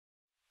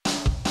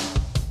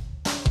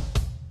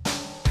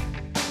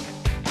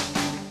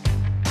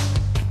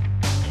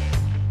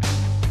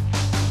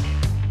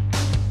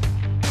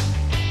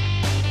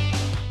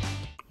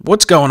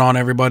What's going on,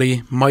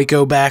 everybody?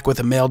 Miko back with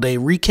a Mailday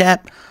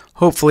recap.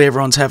 Hopefully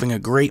everyone's having a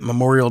great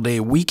Memorial Day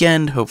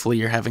weekend. Hopefully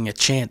you're having a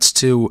chance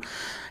to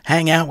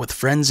hang out with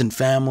friends and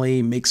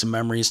family, make some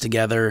memories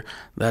together.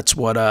 That's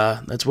what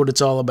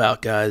it's all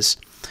about, guys.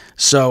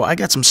 So I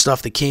got some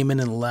stuff that came in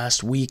the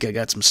last week. I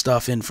got some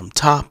stuff in from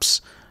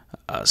Topps,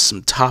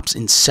 some Topps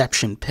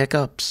Inception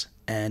pickups,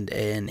 and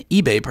an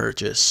eBay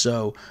purchase.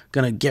 So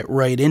gonna get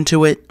right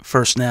into it.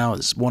 First now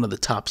is one of the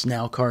Topps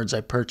Now cards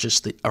I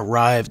purchased that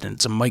arrived, and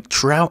it's a Mike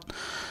Trout,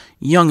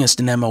 youngest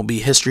in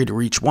MLB history to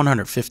reach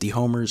 150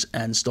 homers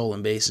and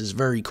stolen bases.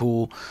 Very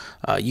cool.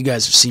 You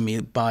guys have seen me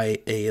buy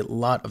a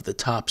lot of the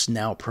Topps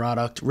Now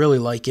product. Really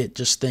like it.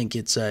 Just think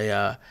it's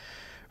a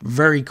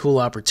very cool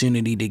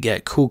opportunity to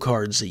get cool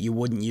cards that you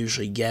wouldn't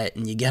usually get,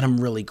 and you get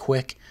them really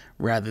quick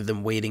rather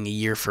than waiting a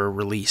year for a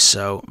release.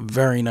 So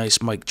very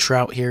nice Mike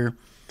Trout here.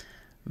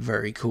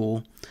 Very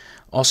cool.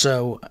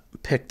 Also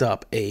picked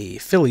up a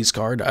Phillies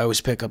card. I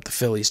always pick up the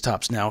Phillies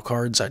Topps Now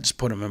cards. I just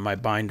put them in my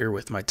binder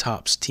with my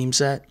Topps team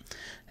set.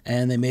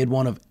 And they made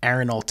one of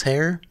Aaron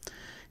Altair.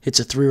 Hits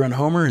a 3-run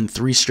homer in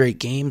 3 straight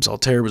games.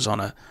 Altair was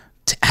on a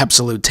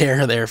absolute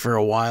tear there for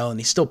a while, and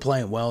he's still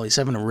playing well. He's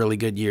having a really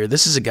good year.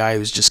 This is a guy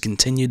who's just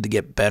continued to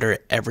get better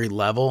at every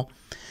level.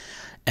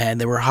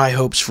 And there were high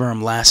hopes for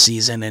him last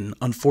season, and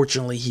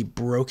unfortunately he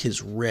broke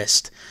his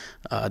wrist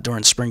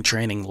during spring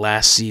training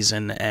last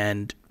season,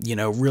 and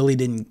really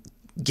didn't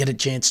get a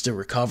chance to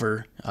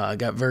recover.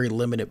 Got very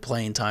limited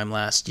playing time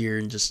last year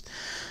and just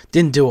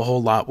didn't do a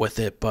whole lot with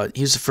it. But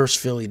he's the first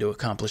Philly to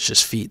accomplish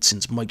this feat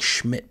since Mike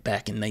Schmidt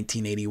back in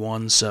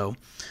 1981. So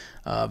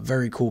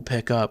very cool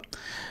pickup.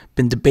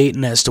 Been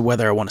debating as to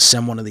whether I want to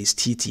send one of these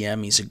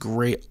TTM. He's a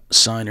great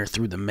signer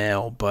through the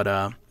mail,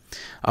 but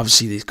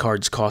obviously these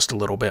cards cost a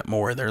little bit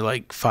more. They're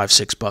like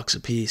 $5-6 a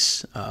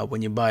piece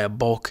when you buy a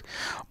bulk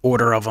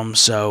order of them,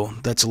 so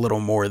that's a little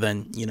more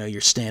than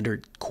your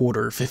standard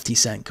quarter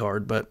 50-cent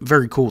card. But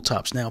very cool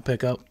Topps Now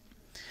pickup.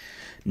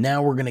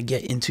 Now we're gonna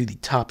get into the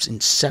Topps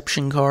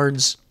Inception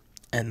cards,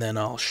 and then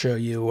I'll show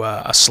you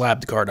a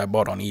slabbed card I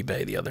bought on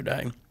eBay the other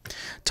day.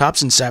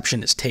 Topps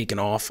Inception has taken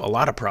off. A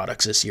lot of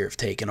products this year have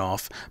taken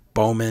off.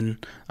 Bowman.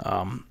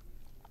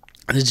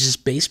 It's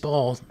just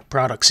baseball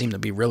products seem to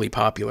be really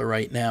popular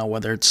right now,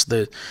 whether it's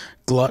the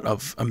glut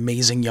of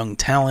amazing young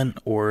talent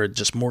or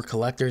just more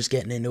collectors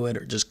getting into it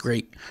or just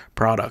great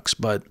products.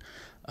 But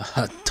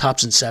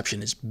Topps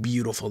Inception is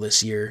beautiful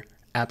this year.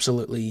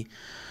 Absolutely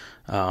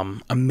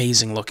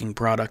amazing looking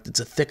product. It's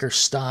a thicker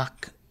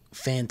stock,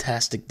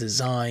 fantastic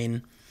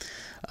design.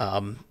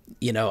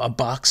 A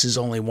box is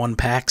only 1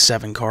 pack,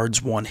 7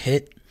 cards, 1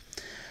 hit.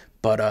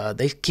 But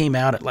they came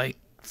out at like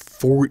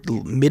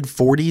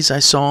mid-40s, I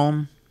saw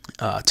them.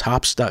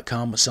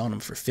 Topps.com was selling them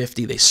for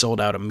 $50. They sold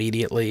out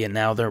immediately, and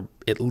now they're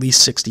at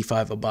least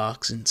 $65 a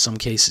box, in some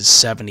cases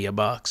 $70 a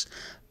box.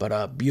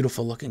 But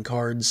beautiful looking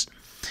cards.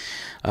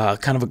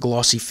 Kind of a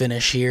glossy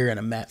finish here and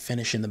a matte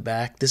finish in the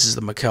back. This is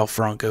the Maikel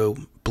Franco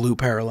blue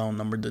parallel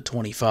numbered to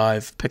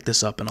 25. Picked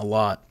this up in a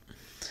lot.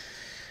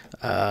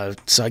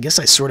 So I guess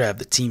I sort of have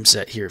the team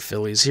set here,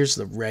 Phillies. Here's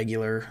the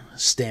regular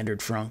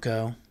standard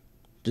Franco.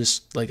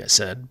 Just like I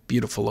said,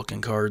 beautiful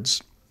looking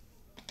cards.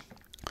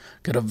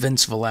 Got a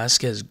Vince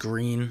Velasquez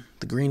green.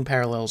 The green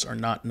parallels are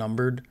not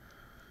numbered.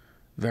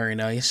 Very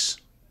nice.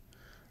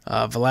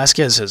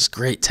 Velasquez has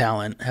great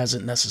talent.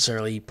 Hasn't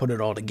necessarily put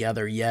it all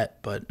together yet,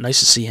 but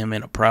nice to see him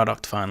in a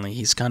product finally.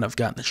 He's kind of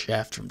gotten the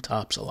shaft from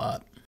Topps a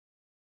lot.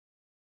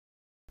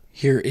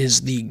 Here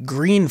is the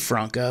green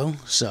Franco.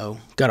 So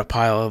got a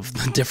pile of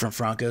the different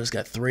Francos.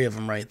 Got 3 of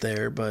them right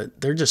there, but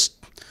they're just...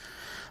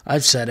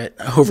 I've said it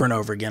over and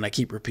over again. I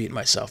keep repeating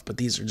myself, but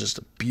these are just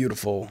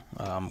beautiful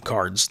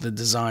cards. The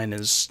design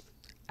is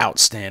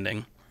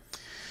outstanding.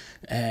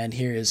 And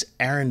here is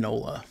Aaron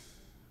Nola.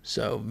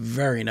 So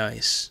very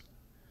nice.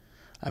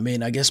 I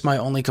mean, I guess my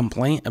only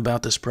complaint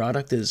about this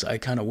product is I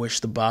kind of wish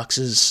the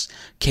boxes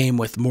came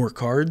with more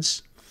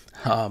cards,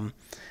 and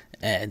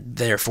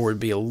therefore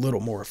it'd be a little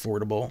more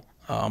affordable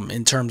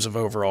in terms of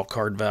overall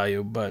card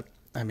value. But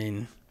I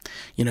mean,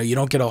 you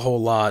don't get a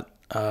whole lot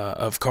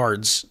of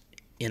cards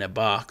in a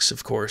box,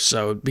 of course,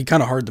 so it'd be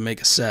kind of hard to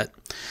make a set.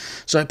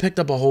 So I picked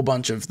up a whole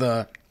bunch of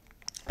the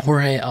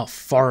Jorge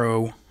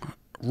Alfaro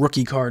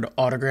rookie card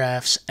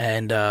autographs,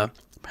 and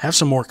have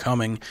some more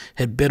coming.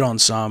 Had bid on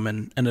some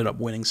and ended up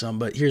winning some,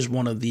 but here's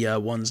one of the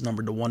ones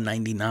numbered to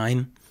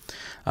 199.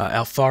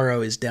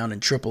 Alfaro is down in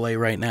AAA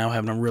right now,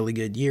 having a really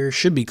good year.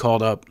 Should be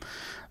called up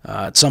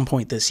at some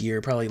point this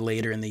year, probably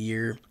later in the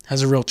year.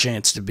 Has a real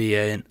chance to be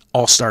an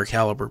all-star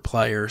caliber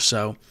player,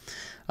 so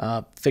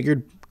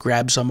figured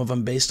grab some of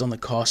them based on the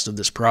cost of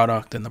this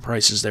product and the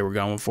prices they were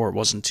going for. It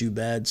wasn't too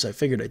bad, so I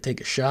figured I'd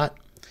take a shot.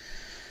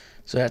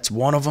 So that's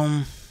one of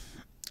them.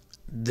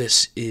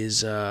 This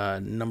is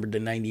numbered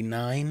to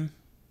 99.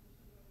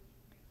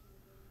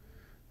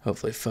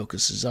 Hopefully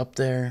focus is up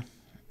there.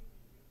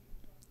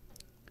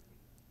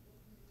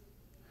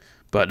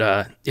 But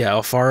yeah,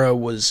 Alfaro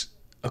was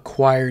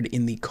acquired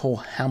in the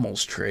Cole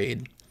Hamels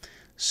trade.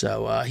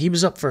 So he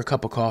was up for a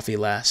cup of coffee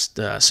last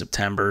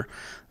September.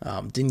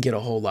 Didn't get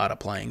a whole lot of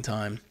playing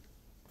time.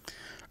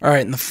 All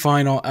right, and the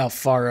final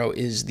Alfaro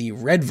is the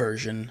red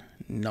version,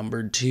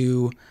 numbered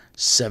to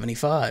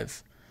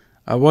 75.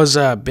 I was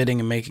bidding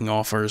and making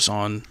offers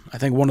on, I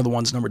think, one of the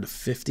ones numbered to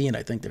 50, and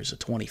I think there's a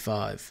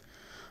 25.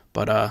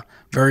 But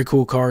very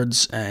cool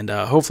cards, and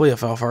hopefully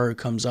if Alfaro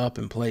comes up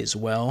and plays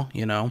well,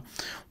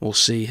 we'll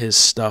see his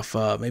stuff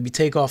maybe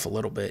take off a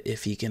little bit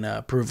if he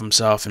can prove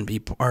himself and be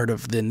part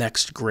of the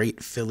next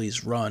great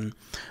Phillies run.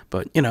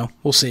 But,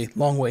 we'll see.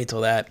 Long way till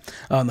that.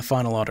 On the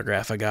final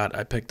autograph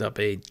I picked up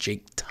a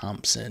Jake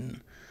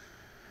Thompson.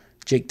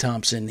 Jake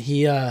Thompson,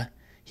 he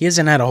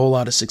hasn't had a whole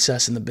lot of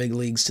success in the big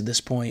leagues to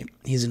this point.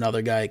 He's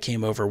another guy that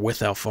came over with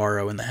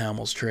Alfaro in the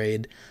Hamels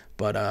trade.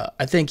 But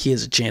I think he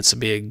has a chance to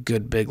be a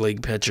good big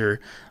league pitcher.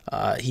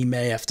 He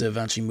may have to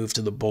eventually move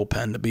to the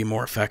bullpen to be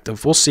more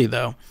effective. We'll see,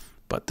 though.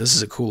 But this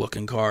is a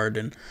cool-looking card.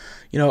 And,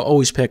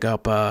 always pick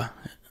up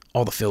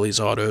all the Phillies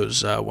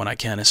autos when I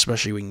can,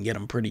 especially we can get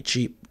them pretty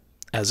cheap,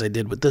 as I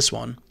did with this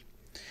one.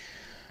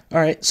 All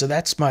right, so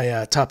that's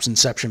my Topps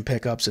Inception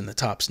pickups in the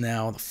Topps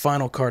Now. The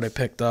final card I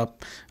picked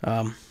up,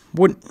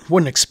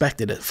 wouldn't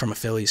expected it from a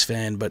Phillies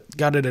fan, but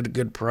got it at a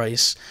good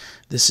price.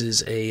 This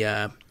is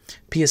a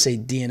PSA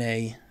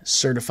DNA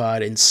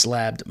certified and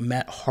slabbed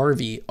Matt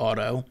Harvey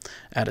auto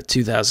at a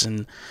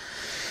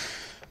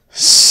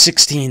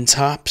 2016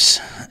 Topps,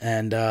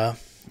 and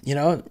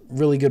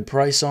really good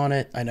price on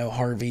it. I know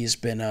Harvey's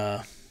been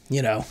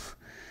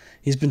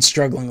he's been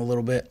struggling a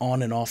little bit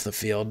on and off the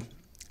field.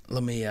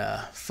 Let me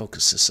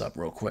focus this up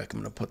real quick.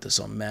 I'm going to put this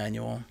on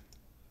manual.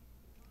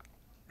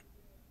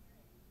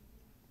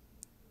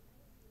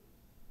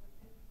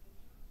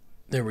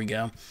 There we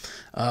go.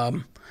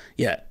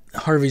 Yeah,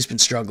 Harvey's been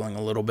struggling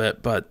a little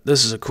bit, but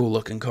this is a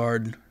cool-looking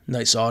card.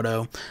 Nice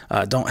auto.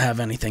 Don't have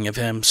anything of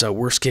him, so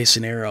worst-case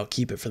scenario, I'll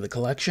keep it for the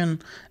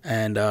collection.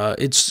 And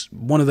it's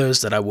one of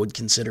those that I would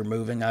consider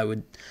moving. I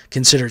would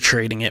consider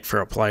trading it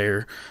for a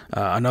player,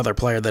 another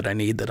player that I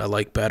need that I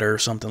like better,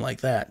 something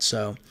like that.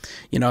 So,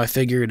 I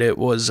figured it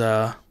was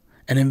an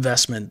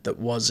investment that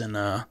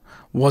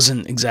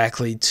wasn't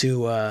exactly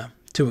too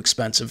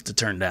expensive to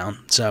turn down.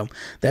 So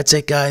that's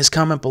it, guys.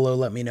 Comment below.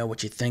 Let me know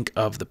what you think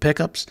of the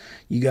pickups.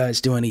 You guys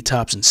do any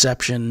Topps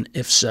Inception?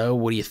 If so,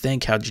 what do you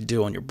think? How'd you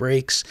do on your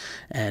breaks?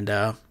 And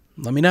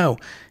let me know.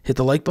 Hit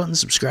the like button,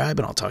 subscribe,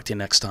 and I'll talk to you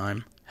next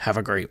time. Have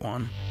a great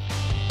one.